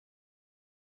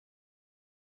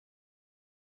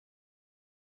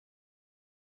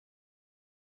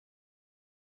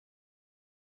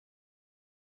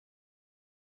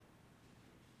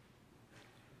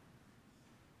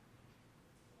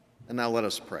And now let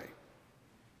us pray.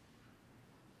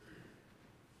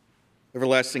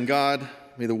 Everlasting God,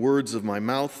 may the words of my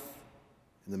mouth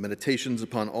and the meditations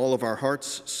upon all of our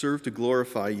hearts serve to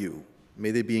glorify you.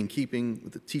 May they be in keeping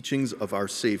with the teachings of our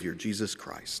Savior, Jesus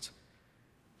Christ,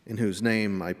 in whose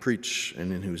name I preach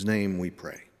and in whose name we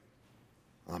pray.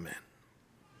 Amen.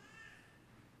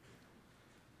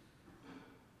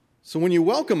 So when you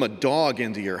welcome a dog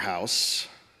into your house,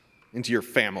 into your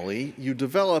family, you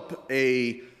develop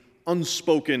an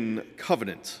unspoken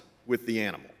covenant with the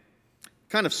animal,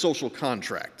 kind of social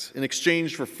contract. In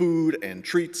exchange for food and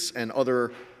treats and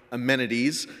other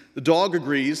amenities, the dog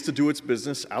agrees to do its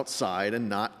business outside and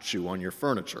not chew on your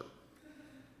furniture.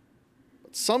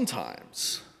 But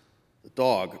sometimes the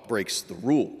dog breaks the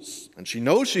rules, and she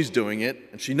knows she's doing it,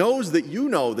 and she knows that you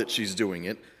know that she's doing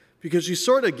it, because she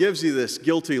sort of gives you this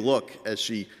guilty look as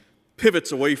she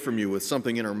pivots away from you with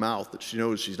something in her mouth that she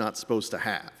knows she's not supposed to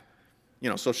have.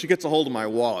 So if she gets a hold of my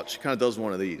wallet, she kind of does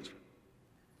one of these.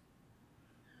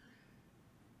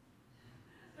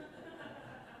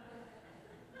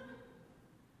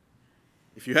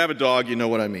 If you have a dog, you know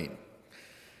what I mean.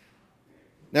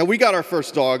 Now, we got our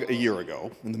first dog a year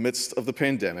ago in the midst of the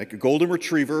pandemic, a golden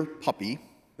retriever puppy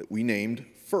that we named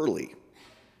Furley.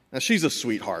 Now, she's a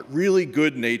sweetheart, really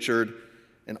good-natured,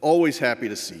 and always happy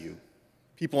to see you.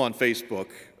 People on Facebook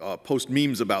post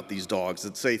memes about these dogs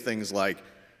that say things like,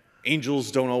 "Angels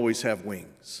don't always have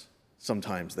wings.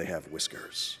 Sometimes they have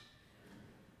whiskers."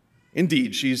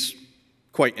 Indeed, she's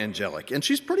quite angelic, and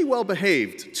she's pretty well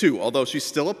behaved, too, although she's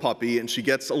still a puppy and she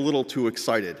gets a little too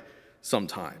excited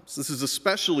sometimes. This is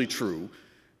especially true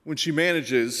when she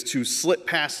manages to slip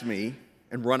past me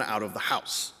and run out of the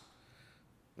house.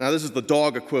 Now, this is the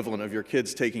dog equivalent of your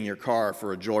kids taking your car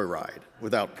for a joyride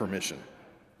without permission.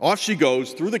 Off she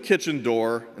goes through the kitchen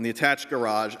door and the attached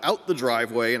garage, out the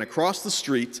driveway, and across the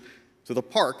street to the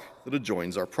park that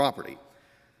adjoins our property.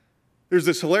 There's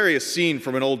this hilarious scene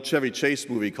from an old Chevy Chase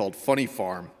movie called Funny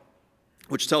Farm,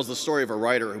 which tells the story of a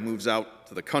writer who moves out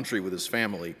to the country with his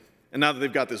family. And now that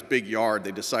they've got this big yard,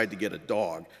 they decide to get a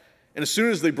dog. And as soon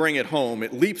as they bring it home,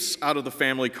 it leaps out of the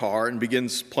family car and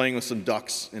begins playing with some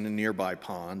ducks in a nearby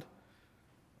pond.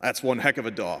 "That's one heck of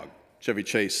a dog," Chevy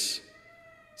Chase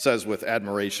says with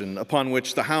admiration, upon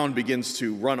which the hound begins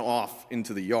to run off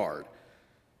into the yard.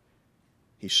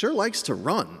 "He sure likes to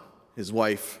run," his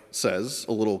wife says,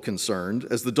 a little concerned,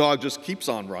 as the dog just keeps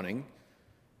on running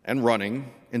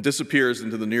and disappears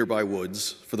into the nearby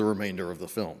woods for the remainder of the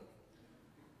film.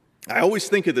 I always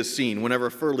think of this scene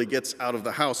whenever Furley gets out of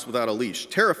the house without a leash,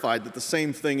 terrified that the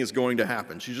same thing is going to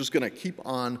happen. She's just going to keep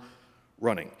on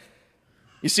running.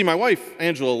 You see, my wife,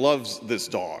 Angela, loves this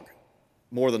dog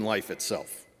more than life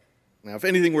itself. Now, if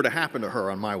anything were to happen to her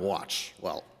on my watch,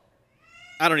 well,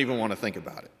 I don't even want to think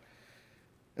about it.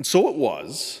 And so it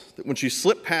was that when she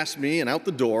slipped past me and out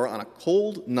the door on a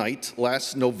cold night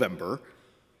last November,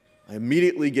 I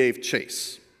immediately gave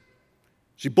chase.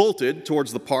 She bolted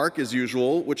towards the park, as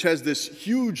usual, which has this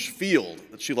huge field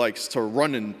that she likes to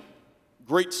run in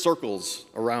great circles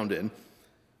around in.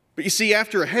 But you see,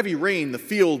 after a heavy rain, the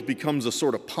field becomes a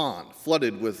sort of pond,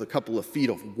 flooded with a couple of feet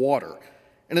of water,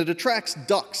 and it attracts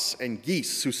ducks and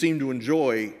geese who seem to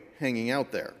enjoy hanging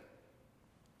out there.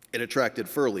 It attracted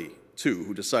Furley, too,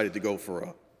 who decided to go for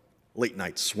a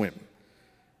late-night swim.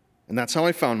 And that's how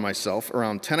I found myself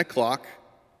around 10 o'clock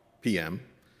p.m.,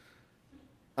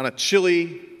 on a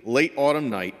chilly, late autumn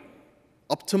night,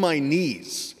 up to my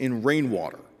knees in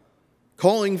rainwater,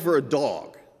 calling for a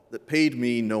dog that paid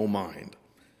me no mind.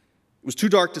 It was too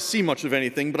dark to see much of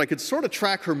anything, but I could sort of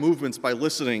track her movements by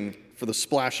listening for the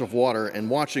splash of water and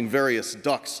watching various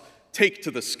ducks take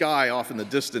to the sky off in the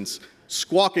distance,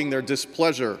 squawking their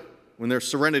displeasure when their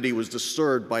serenity was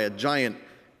disturbed by a giant,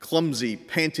 clumsy,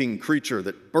 panting creature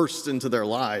that burst into their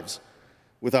lives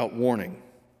without warning.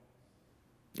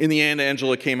 In the end,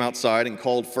 Angela came outside and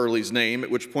called Furley's name,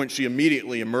 at which point she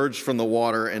immediately emerged from the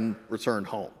water and returned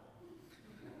home.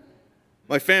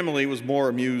 My family was more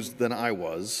amused than I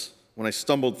was when I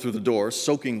stumbled through the door,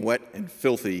 soaking wet and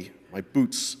filthy, my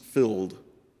boots filled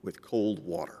with cold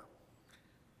water.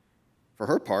 For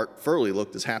her part, Furley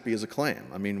looked as happy as a clam.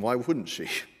 I mean, why wouldn't she?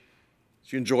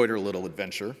 She enjoyed her little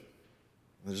adventure.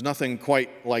 There's nothing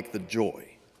quite like the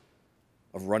joy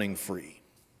of running free.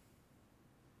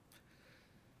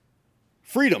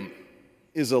 Freedom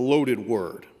is a loaded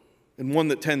word, and one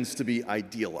that tends to be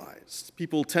idealized.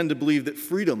 People tend to believe that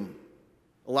freedom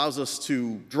allows us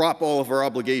to drop all of our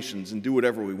obligations and do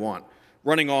whatever we want,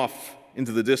 running off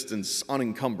into the distance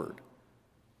unencumbered,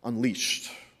 unleashed.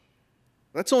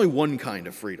 That's only one kind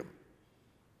of freedom,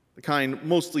 the kind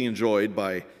mostly enjoyed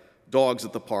by dogs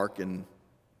at the park and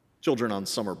children on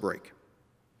summer break.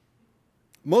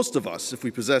 Most of us, if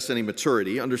we possess any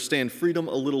maturity, understand freedom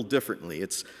a little differently.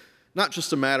 It's not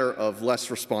just a matter of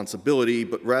less responsibility,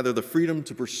 but rather the freedom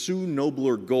to pursue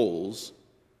nobler goals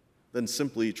than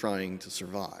simply trying to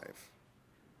survive.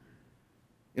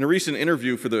 In a recent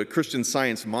interview for the Christian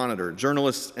Science Monitor,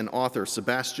 journalist and author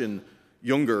Sebastian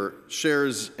Junger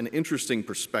shares an interesting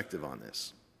perspective on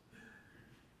this.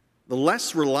 The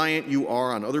less reliant you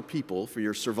are on other people for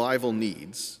your survival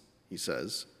needs, he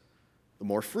says, the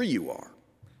more free you are.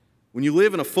 When you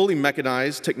live in a fully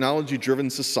mechanized, technology-driven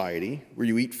society where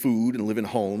you eat food and live in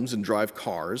homes and drive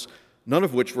cars, none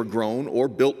of which were grown or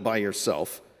built by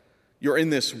yourself, you're in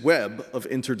this web of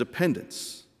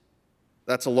interdependence.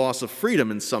 That's a loss of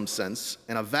freedom in some sense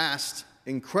and a vast,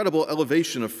 incredible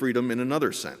elevation of freedom in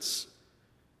another sense.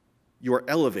 You are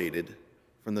elevated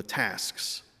from the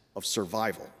tasks of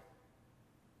survival.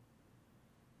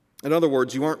 In other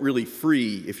words, you aren't really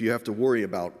free if you have to worry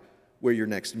about where your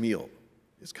next meal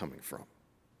is coming from.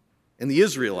 And the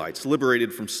Israelites,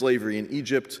 liberated from slavery in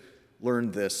Egypt,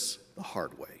 learned this the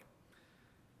hard way.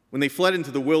 When they fled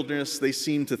into the wilderness, they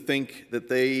seemed to think that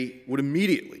they would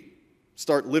immediately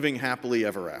start living happily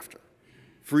ever after.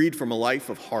 Freed from a life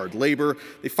of hard labor,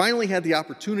 they finally had the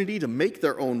opportunity to make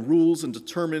their own rules and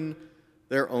determine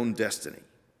their own destiny.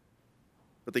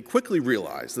 But they quickly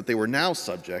realized that they were now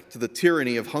subject to the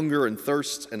tyranny of hunger and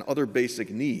thirst and other basic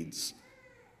needs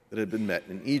that had been met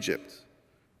in Egypt.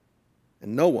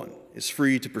 And no one is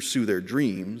free to pursue their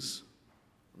dreams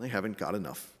when they haven't got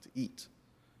enough to eat.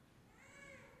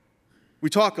 We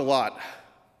talk a lot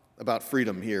about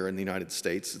freedom here in the United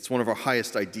States. It's one of our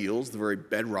highest ideals, the very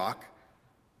bedrock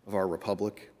of our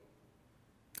republic.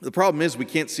 The problem is we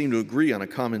can't seem to agree on a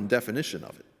common definition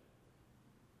of it.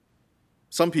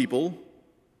 Some people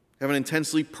have an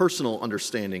intensely personal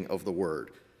understanding of the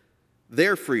word.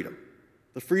 Their freedom,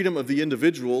 the freedom of the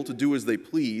individual to do as they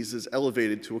please, is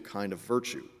elevated to a kind of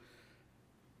virtue.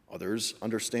 Others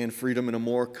understand freedom in a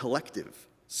more collective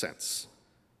sense.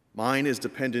 Mine is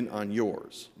dependent on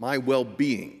yours. My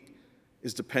well-being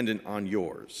is dependent on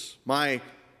yours. My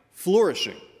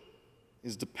flourishing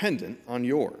is dependent on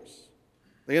yours.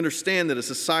 They understand that a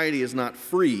society is not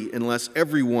free unless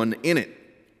everyone in it,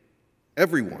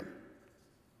 everyone,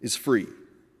 is free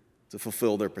to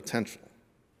fulfill their potential.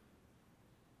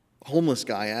 A homeless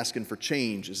guy asking for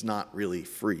change is not really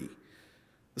free.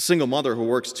 The single mother who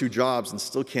works 2 jobs and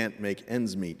still can't make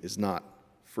ends meet is not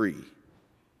free.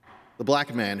 The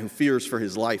black man who fears for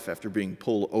his life after being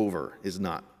pulled over is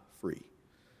not free.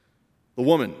 The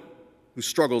woman who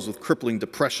struggles with crippling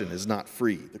depression is not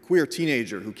free. The queer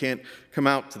teenager who can't come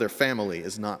out to their family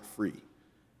is not free.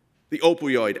 The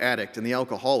opioid addict and the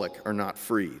alcoholic are not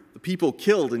free. The people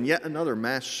killed in yet another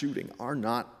mass shooting are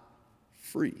not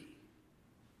free.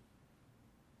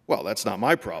 Well, that's not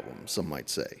my problem, some might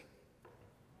say.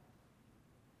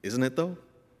 Isn't it, though?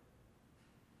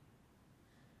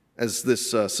 As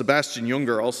this Sebastian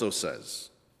Junger also says,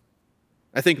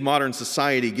 I think modern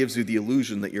society gives you the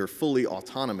illusion that you're fully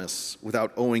autonomous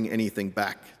without owing anything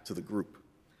back to the group.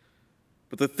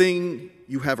 But the thing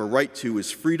you have a right to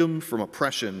is freedom from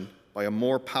oppression by a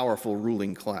more powerful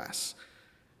ruling class.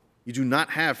 You do not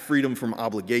have freedom from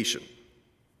obligation,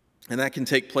 and that can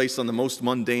take place on the most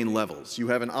mundane levels. You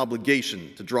have an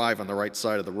obligation to drive on the right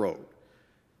side of the road.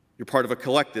 You're part of a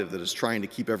collective that is trying to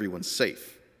keep everyone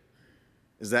safe.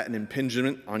 Is that an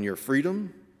impingement on your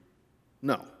freedom?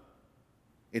 No.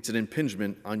 It's an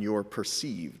impingement on your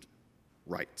perceived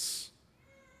rights.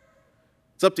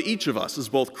 It's up to each of us as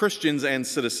both Christians and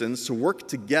citizens to work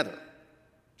together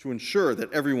to ensure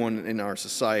that everyone in our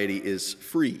society is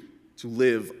free to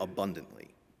live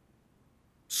abundantly.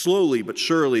 Slowly but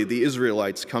surely, the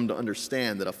Israelites come to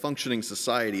understand that a functioning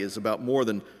society is about more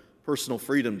than personal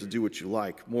freedom to do what you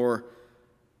like, more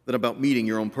than about meeting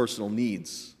your own personal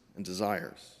needs and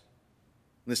desires.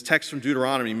 In this text from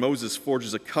Deuteronomy, Moses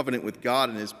forges a covenant with God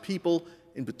and his people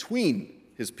in between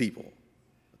his people,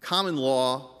 a common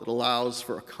law that allows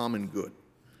for a common good.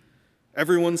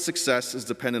 Everyone's success is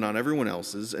dependent on everyone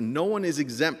else's, and no one is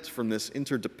exempt from this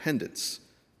interdependence,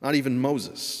 not even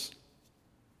Moses.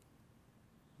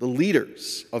 The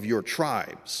leaders of your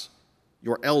tribes,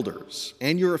 your elders,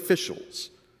 and your officials,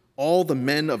 all the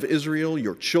men of Israel,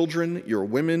 your children, your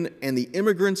women, and the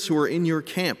immigrants who are in your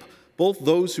camp, both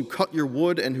those who cut your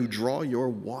wood and who draw your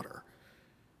water.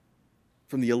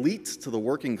 From the elite to the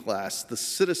working class, the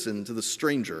citizen to the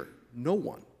stranger, no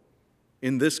one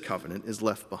in this covenant is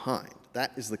left behind.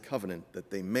 That is the covenant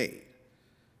that they made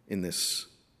in this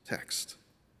text.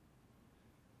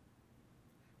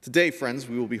 Today, friends,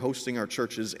 we will be hosting our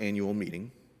church's annual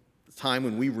meeting, the time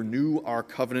when we renew our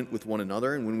covenant with one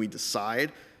another and when we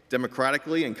decide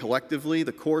democratically and collectively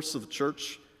the course of the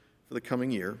church for the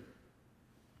coming year.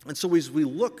 And so as we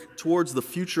look towards the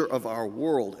future of our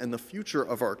world and the future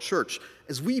of our church,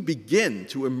 as we begin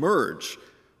to emerge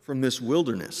from this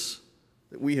wilderness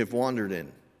that we have wandered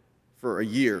in for a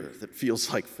year that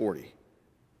feels like 40,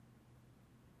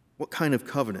 what kind of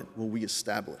covenant will we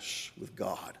establish with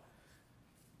God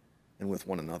and with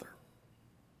one another?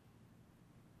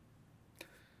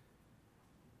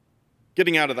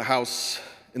 Getting out of the house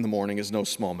in the morning is no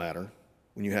small matter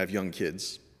when you have young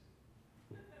kids.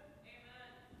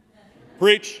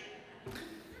 Preach.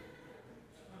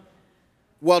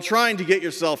 While trying to get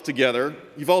yourself together,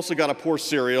 you've also got to pour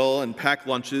cereal and pack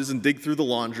lunches and dig through the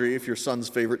laundry if your son's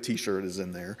favorite t-shirt is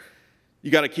in there.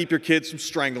 You got to keep your kids from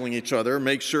strangling each other,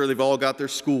 make sure they've all got their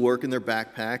schoolwork in their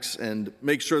backpacks, and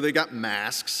make sure they got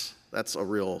masks.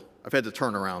 I've had to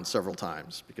turn around several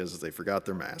times because they forgot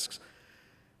their masks.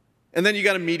 And then you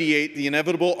got to mediate the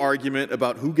inevitable argument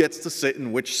about who gets to sit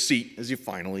in which seat as you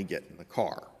finally get in the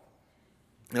car.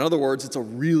 In other words, it's a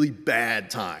really bad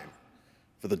time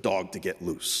for the dog to get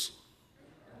loose.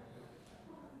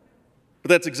 But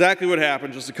that's exactly what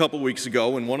happened just a couple weeks ago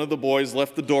when one of the boys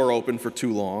left the door open for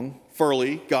too long.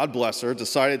 Furley, God bless her,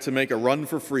 decided to make a run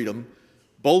for freedom,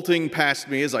 bolting past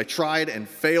me as I tried and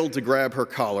failed to grab her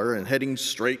collar and heading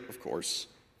straight, of course,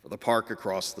 for the park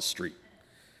across the street.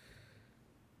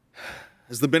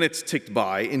 As the minutes ticked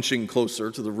by, inching closer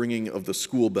to the ringing of the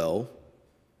school bell,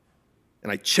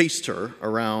 and I chased her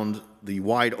around the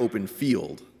wide open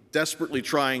field, desperately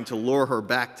trying to lure her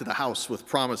back to the house with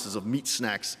promises of meat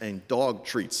snacks and dog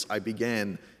treats, I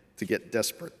began to get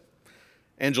desperate.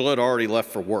 Angela had already left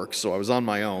for work, so I was on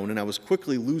my own, and I was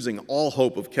quickly losing all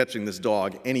hope of catching this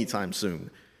dog anytime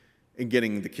soon and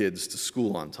getting the kids to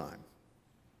school on time.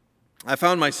 I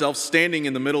found myself standing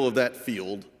in the middle of that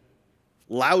field,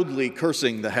 loudly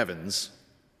cursing the heavens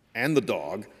and the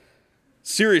dog,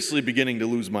 seriously beginning to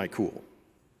lose my cool.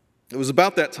 It was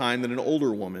about that time that an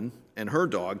older woman and her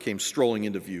dog came strolling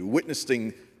into view,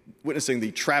 witnessing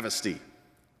the travesty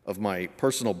of my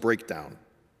personal breakdown.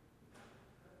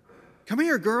 "Come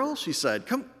here, girl," she said.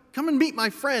 Come and meet my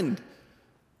friend,"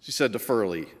 she said to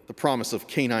Furley, the promise of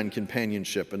canine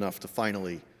companionship enough to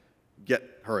finally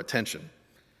get her attention.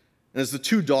 And as the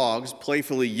two dogs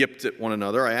playfully yipped at one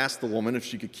another, I asked the woman if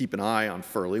she could keep an eye on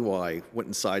Furley while I went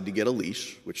inside to get a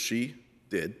leash, which she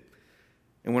did.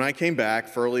 And when I came back,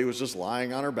 Furley was just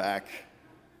lying on her back,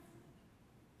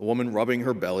 the woman rubbing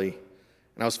her belly,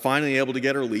 and I was finally able to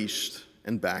get her leashed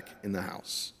and back in the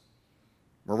house.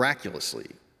 Miraculously,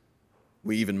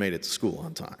 we even made it to school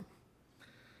on time.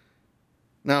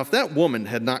 Now, if that woman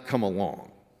had not come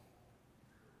along,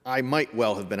 I might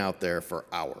well have been out there for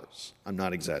hours. I'm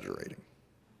not exaggerating.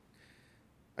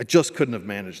 I just couldn't have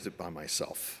managed it by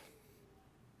myself.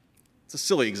 It's a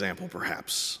silly example,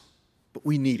 perhaps, but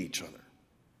we need each other,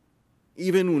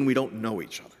 even when we don't know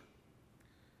each other.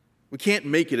 We can't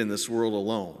make it in this world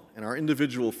alone, and our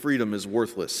individual freedom is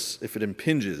worthless if it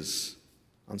impinges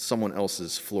on someone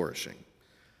else's flourishing.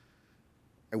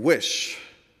 I wish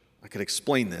I could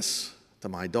explain this to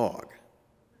my dog,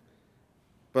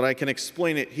 but I can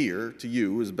explain it here to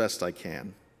you as best I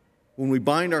can. When we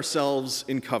bind ourselves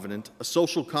in covenant, a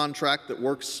social contract that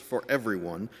works for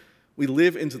everyone, we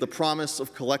live into the promise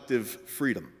of collective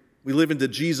freedom. We live into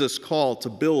Jesus' call to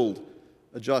build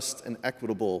a just and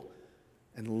equitable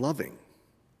and loving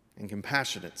and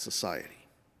compassionate society.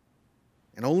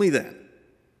 And only then,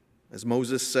 as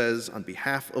Moses says on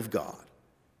behalf of God,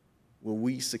 will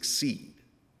we succeed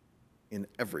in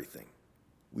everything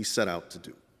we set out to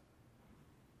do.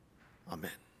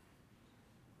 Amen.